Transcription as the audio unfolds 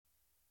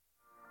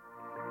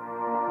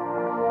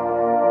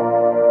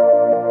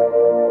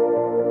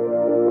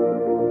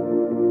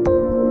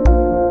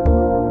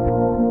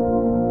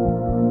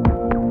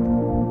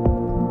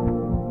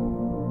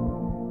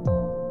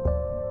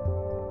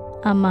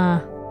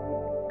Ama.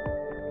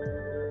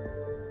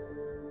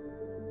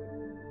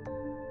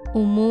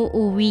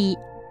 Umuuwi.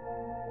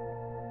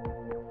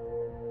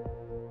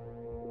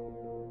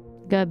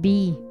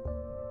 Gabi.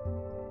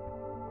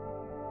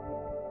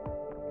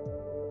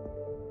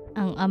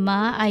 Ang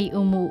ama ay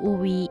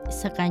umuuwi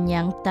sa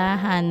kanyang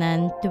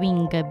tahanan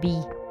tuwing gabi.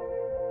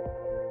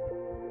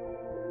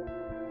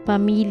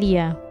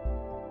 Pamilya.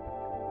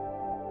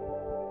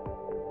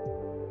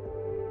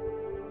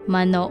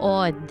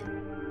 Manood.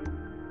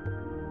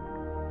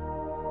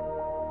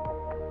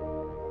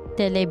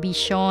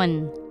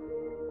 Telebisyon.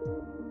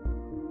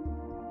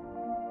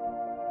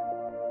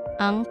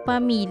 Ang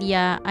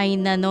pamilya ay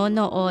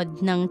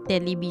nanonood ng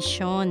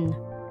telebisyon.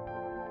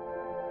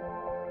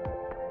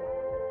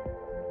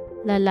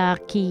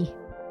 Lalaki.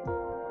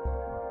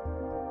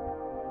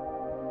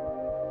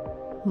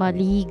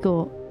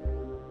 Maligo.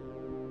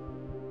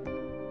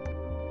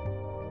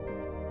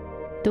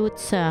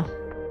 Tutsa.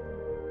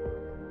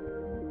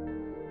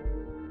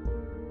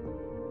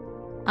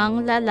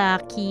 Ang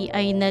lalaki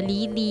ay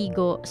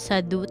naliligo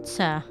sa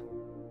dutsa.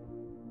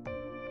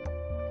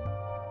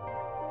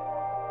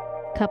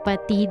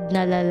 Kapatid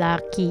na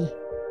lalaki.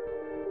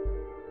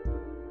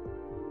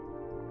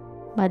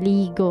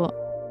 Maligo.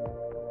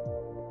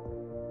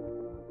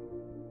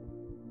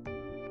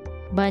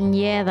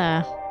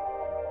 Banyera.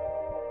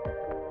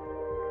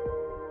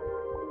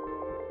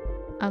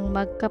 Ang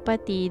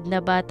magkapatid na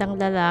batang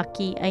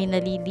lalaki ay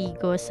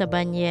naliligo sa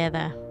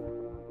banyera.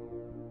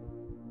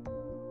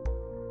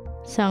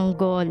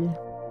 Sanggol.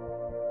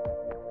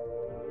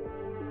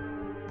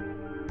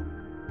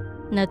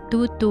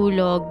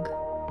 Natutulog.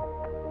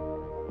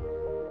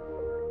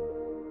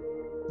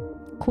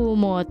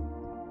 Kumot.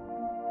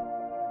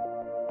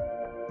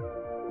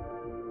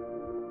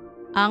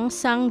 Ang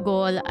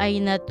sanggol ay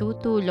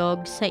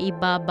natutulog sa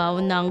ibabaw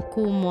ng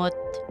kumot.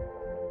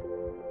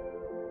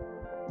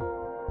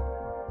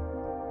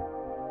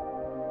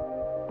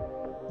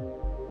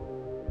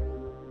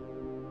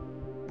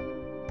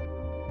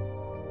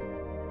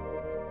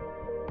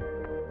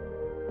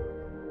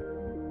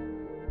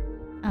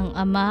 Ang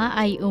ama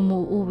ay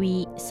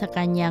umuuwi sa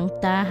kanyang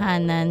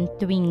tahanan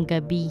tuwing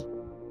gabi.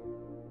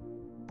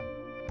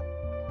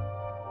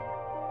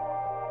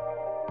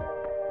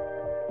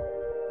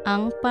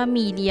 Ang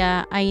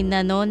pamilya ay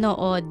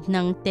nanonood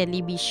ng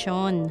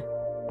telebisyon.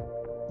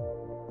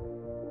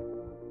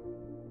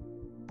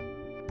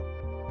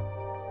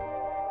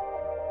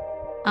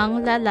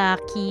 Ang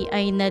lalaki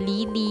ay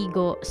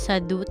naliligo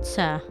sa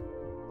dutsa.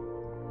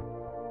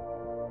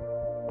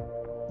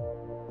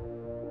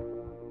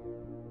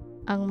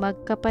 Ang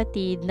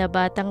magkapatid na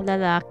batang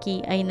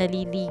lalaki ay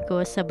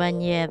naliligo sa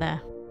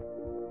banyera.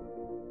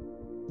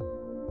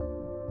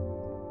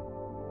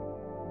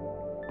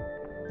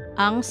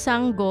 Ang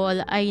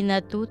sanggol ay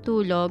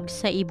natutulog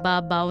sa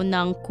ibabaw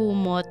ng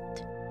kumot.